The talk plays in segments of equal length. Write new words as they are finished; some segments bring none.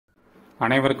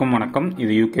அனைவருக்கும் வணக்கம்.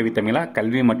 இது யூகேவி தமிழா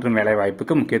கல்வி மற்றும்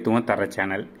வேலைவாய்ப்புக்கு முக்கியத்துவம் தர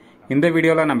சேனல். இந்த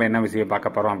வீடியோவில் நம்ம என்ன விஷயம்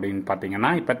பார்க்க போகிறோம் அப்படின்னு பார்த்தீங்கன்னா,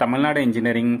 இப்போ தமிழ்நாடு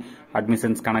இன்ஜினியரிங்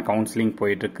அட்மிஷன்ஸ்க்கான கவுன்சிலிங்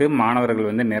போயிட்டுருக்கு.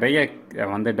 மாணவர்கள் நிறைய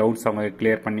டவுட்ஸ் அவங்க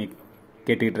கிளியர் பண்ணி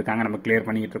கேட்டுக்கிட்டு இருக்காங்க. நம்ம கிளியர்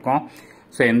பண்ணிக்கிட்டு இருக்கோம்.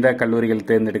 ஸோ எந்த கல்லூரிகள்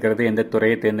தேர்ந்தெடுக்கிறது, எந்த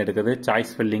துறையை தேர்ந்தெடுக்கிறது,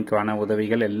 சாய்ஸ் ஃபில்லிங்க்கான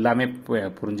உதவிகள் எல்லாமே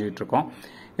புரிஞ்சுக்கிட்டு இருக்கோம்.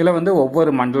 இதில்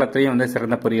ஒவ்வொரு மண்டலத்திலையும்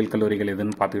சிறந்த பொறியியல் கல்லூரிகள்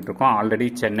எதுன்னு பார்த்துக்கிட்டு இருக்கோம். ஆல்ரெடி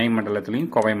சென்னை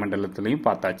மண்டலத்திலையும் கோவை மண்டலத்திலையும்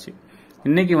பார்த்தாச்சு.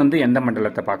 இன்னைக்கு எந்த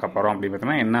மண்டலத்தை பார்க்க போறோம் அப்படின்னு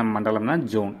பார்த்தீங்கன்னா, என்ன மண்டலம்னா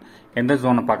ஜோன். எந்த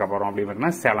ஜோனை பார்க்க போறோம் அப்படின்னு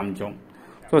பார்த்தீங்கன்னா சேலம் ஜோன்.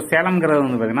 ஸோ சேலம்ங்கிறது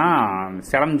பார்த்தீங்கன்னா,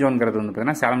 சேலம் ஜோன்கிறது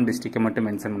பார்த்தீங்கன்னா சேலம் டிஸ்ட்ரிக்டை மட்டும்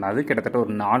மென்ஷன் பண்ணாது. கிட்டத்தட்ட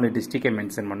ஒரு 4 டிஸ்ட்ரிக்டை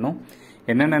மென்ஷன் பண்ணும்.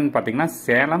 என்னென்னு பார்த்தீங்கன்னா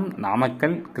சேலம்,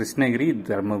 நாமக்கல், கிருஷ்ணகிரி,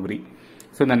 தருமபுரி.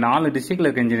 ஸோ இந்த 4 டிஸ்ட்ரிக்ட்ல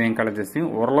இருக்க இன்ஜினியரிங்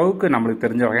காலேஜஸையும் ஓரளவுக்கு நம்மளுக்கு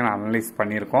தெரிஞ்ச வகையில் அனலைஸ்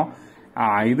பண்ணியிருக்கோம்.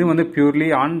 இது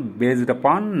purely on based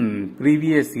upon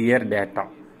previous year data.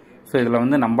 So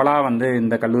இதில் நம்மளா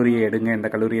இந்த கல்லூரியை எடுங்க, இந்த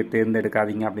கல்லூரியை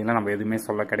தேர்ந்தெடுக்காதீங்க அப்படின்லாம் நம்ம எதுவுமே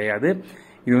சொல்ல கிடையாது.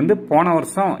 இது போன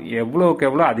வருஷம் எவ்வளோக்கு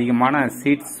எவ்வளோ அதிகமான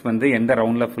சீட்ஸ் எந்த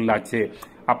ரவுண்டில் ஃபில் ஆச்சு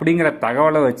அப்படிங்கிற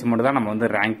தகவலை வச்சு மட்டும் தான் நம்ம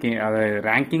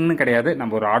ரேங்கிங்னு கிடையாது,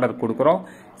 நம்ம ஒரு ஆர்டர் கொடுக்குறோம்.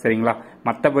 சரிங்களா?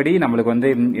 மற்றபடி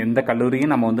நம்மளுக்கு எந்த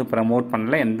கல்லூரியும் நம்ம ப்ரமோட்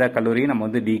பண்ணல, எந்த கல்லூரியும்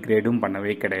நம்ம டீக்ரேடும்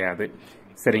பண்ணவே கிடையாது.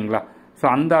 சரிங்களா? ஸோ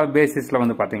அந்த பேசிஸில்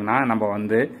பார்த்தீங்கன்னா,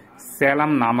 நம்ம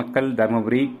சேலம், நாமக்கல்,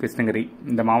 தருமபுரி, கிருஷ்ணகிரி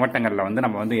இந்த மாவட்டங்களில்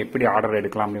நம்ம எப்படி ஆர்டர்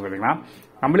எடுக்கலாம் அப்படின்னு பார்த்தீங்கன்னா,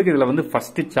 நம்மளுக்கு இதில்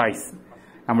ஃபர்ஸ்ட் சாய்ஸ்,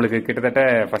 நம்மளுக்கு கிட்டத்தட்ட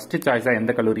ஃபர்ஸ்ட் சாய்ஸாக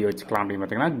எந்த கல்லூரியை வச்சுக்கலாம் அப்படின்னு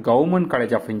பார்த்தீங்கன்னா, government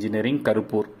college of engineering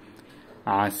Karuppur,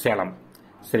 Salem.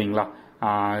 சரிங்களா?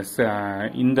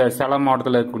 இந்த சேலம்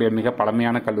மாவட்டத்தில் இருக்கக்கூடிய மிக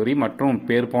பழமையான கல்லூரி மற்றும்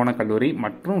பேர் போன கல்லூரி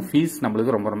மற்றும் ஃபீஸ்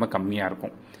நம்மளுக்கு ரொம்ப ரொம்ப கம்மியாக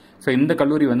இருக்கும். ஸோ இந்த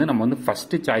கல்லூரி நம்ம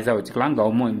ஃபர்ஸ்ட் சாய்ஸாக வச்சுக்கலாம்,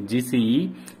 கவர்மெண்ட் ஜிசிஇ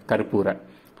கருப்பூரை.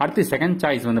 அடுத்து செகண்ட்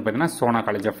சாய்ஸ் பார்த்தீங்கன்னா Sona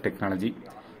college of technology.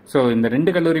 So இந்த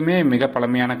 2 கல்லூரியுமே மிக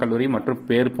பழமையான கல்லூரி மற்றும்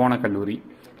பேர் போன கல்லூரி.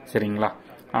 சரிங்களா?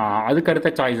 அதுக்கு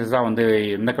அடுத்த சாய்ஸஸாக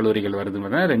எந்த கல்லூரிகள் வருதுன்னு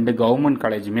பார்த்தீங்கன்னா, 2 கவர்மெண்ட்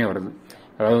காலேஜுமே வருது.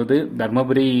 அதாவது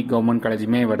தர்மபுரி கவர்மெண்ட்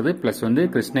காலேஜுமே வருது, பிளஸ்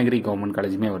கிருஷ்ணகிரி கவர்மெண்ட்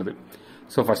காலேஜுமே வருது.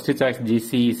 So first choice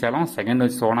GCE Salem,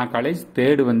 second Sona college,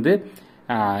 third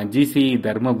GCE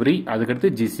Dharmapuri, அதுக்கடுத்து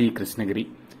ஜிசிஇ கிருஷ்ணகிரி.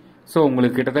 ஸோ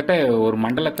உங்களுக்கு கிட்டத்தட்ட ஒரு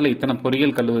மண்டலத்தில் இத்தனை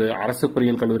பொறியியல் கல்லூரி, அரசு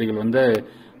பொறியியல் கல்லூரிகள்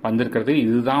வந்திருக்கிறது.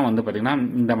 இதுதான் பார்த்தீங்கன்னா,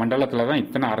 இந்த மண்டலத்தில் தான்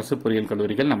இத்தனை அரசு பொறியியல்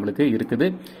கல்லூரிகள் நம்மளுக்கு இருக்குது.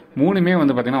 3மே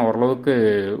பார்த்தீங்கன்னா ஓரளவுக்கு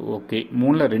ஓகே.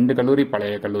 3ல் 2 கல்லூரி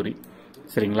பழைய கல்லூரி.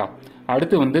 சரிங்களா?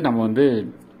 அடுத்து நம்ம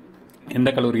எந்த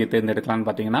கல்லூரியை தேர்ந்தெடுக்கலாம்னு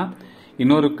பார்த்தீங்கன்னா,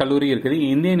 இன்னொரு கல்லூரி இருக்குது,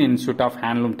 இந்தியன் இன்ஸ்டிடியூட் ஆஃப்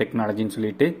ஹேண்ட்லூம் டெக்னாலஜின்னு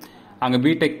சொல்லிட்டு. அங்கே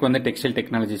பிடெக் டெக்ஸ்டைல்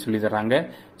டெக்னாலஜி சொல்லி தர்றாங்க.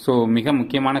 ஸோ மிக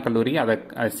முக்கியமான கல்லூரி, அதை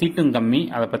சீட்டும் கம்மி,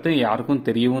 அதை பற்றி யாருக்கும்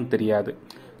தெரியவும் தெரியாது.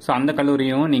 ஸோ அந்த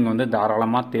கல்லூரியும் நீங்கள்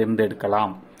தாராளமாக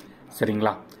தேர்ந்தெடுக்கலாம்.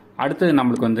 சரிங்களா? அடுத்து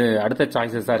நம்மளுக்கு அடுத்த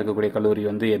சாய்ஸஸாக இருக்கக்கூடிய கல்லூரி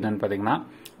என்னன்னு பார்த்தீங்கன்னா,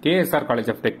 KSR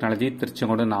college of technology,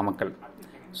 Tiruchengode, Namakkal.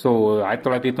 So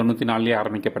 1994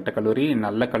 ஆரம்பிக்கப்பட்ட கல்லூரி,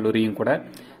 நல்ல கல்லூரியும் கூட.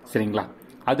 சரிங்களா?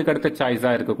 அதுக்கு அடுத்த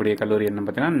சாய்ஸாக இருக்கக்கூடிய கல்லூரி என்னன்னு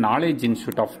பார்த்தீங்கன்னா, knowledge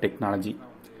institute of technology,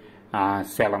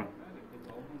 Salem.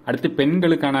 அடுத்து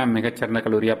பெண்களுக்கான மிகச்சிறந்த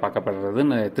கல்லூரியாக பார்க்கப்படுறது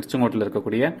திருச்செங்கோட்டில்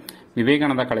இருக்கக்கூடிய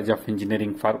Vivekananda college of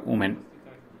engineering for woman.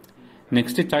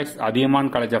 Next choice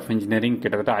Athiyaman college of engineering,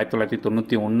 கிட்டத்தட்ட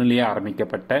 1991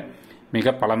 ஆரம்பிக்கப்பட்ட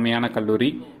மிக பழமையான கல்லூரி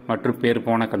மற்றும் பேர்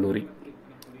போன கல்லூரி.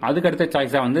 அதுக்கடுத்த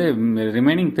சாய்ஸாக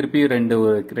ரிமைனிங் திருப்பி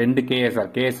ரெண்டு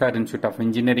KSR institute of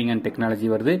engineering and technology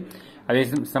வருது. அதே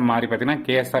மாதிரி பார்த்தீங்கன்னா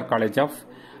கேஎஸ்ஆர் காலேஜ்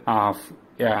ஆஃப்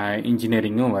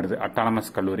இன்ஜினியரிங்கும் வருது,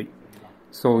 அட்டானமஸ் கல்லூரி.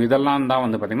 ஸோ இதெல்லாம் தான்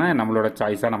பார்த்தீங்கன்னா நம்மளோட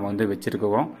சாய்ஸாக நம்ம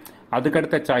வச்சிருக்கோம்.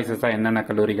 அதுக்கடுத்த சாய்ஸஸாக என்னென்ன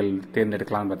கல்லூரிகள்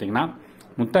தேர்ந்தெடுக்கலாம்னு பார்த்தீங்கன்னா,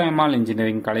 முத்தாயம்மாள்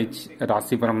இன்ஜினியரிங் காலேஜ்,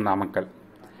 ராசிபுரம், நாமக்கல்,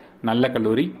 நல்ல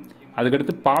கல்லூரி.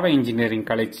 அதுக்கடுத்து பாவை இன்ஜினியரிங்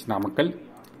காலேஜ், நாமக்கல்.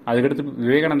 அதுக்கடுத்து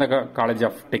Vivekananda college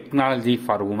of technology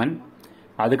for woman.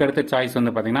 அதுக்கடுத்த சாய்ஸ்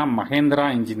பார்த்தீங்கன்னா Mahindra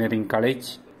engineering college,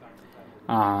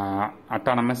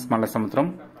 autonomous,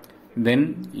 Mallasamudram. Then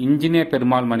engineer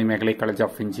Perumal Manimekalai college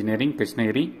of engineering,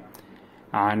 Krishnagiri.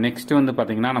 Next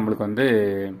பார்த்தீங்கன்னா நம்மளுக்கு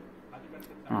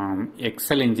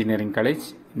XL engineering college.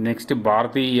 Next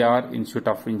Bharathiyar institute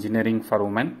of engineering for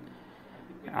woman.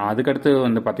 அதுக்கடுத்து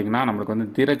பார்த்தீங்கன்னா நம்மளுக்கு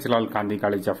தீரஜ்லால் Gandhi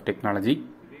college of technology,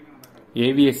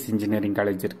 AVS engineering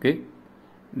college இருக்கு.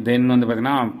 தென்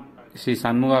பார்த்தீங்கன்னா ஸ்ரீ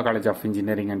சண்முகா college of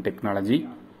engineering and technology.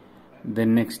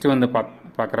 Then next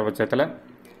பார்க்குற பட்சத்தில்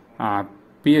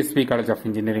BSP college of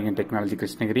engineering and technology,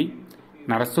 Krishnagiri.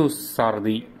 Narasu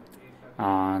Sarathi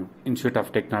institute of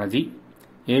technology,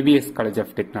 AVS college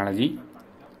of technology,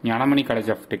 Gnanamani college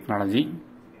of technology,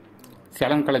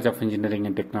 Salem college of engineering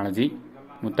and technology,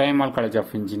 Muthayammal college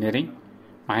of engineering,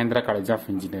 Mahindra college of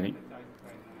engineering.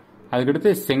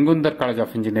 அதுக்கடுத்து Sengunthar college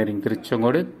of engineering,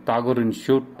 Tiruchengode. Tagore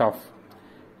institute of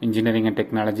engineering and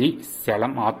technology,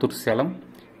 Salem, Attur, Salem.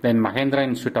 Then Mahindra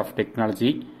institute of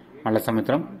technology,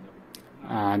 Mallasamudram.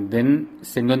 Then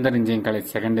Sengunthar engineering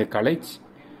college second year college,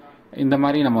 இந்த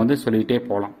மாதிரி நம்ம வந்து சொல்லிகிட்டே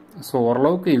போகலாம். So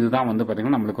ஓரளவுக்கு இதுதான் வந்து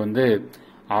பார்த்திங்கன்னா நம்மளுக்கு வந்து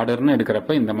ஆர்டர்னு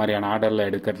எடுக்கிறப்ப இந்த மாதிரியான ஆர்டரில்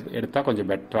எடுத்தால் கொஞ்சம்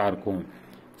பெட்டராக இருக்கும்.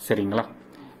 சரிங்களா?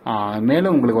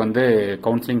 மேலும் உங்களுக்கு வந்து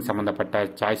கவுன்சிலிங் சம்மந்தப்பட்ட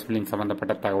சாய்ஸ் ஃபில்லிங்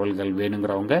சம்மந்தப்பட்ட தகவல்கள்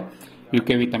வேணுங்கிறவங்க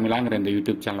யூகேவி தமிழாங்கிற இந்த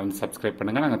யூடியூப் சேனலை வந்து சப்ஸ்கிரைப்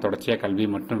பண்ணுங்கள். நாங்கள் தொடர்ச்சியாக கல்வி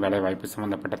மற்றும் வேலை வாய்ப்பு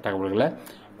சம்மந்தப்பட்ட தகவல்களை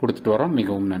கொடுத்துட்டு வரோம்.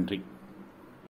 மிகவும் நன்றி.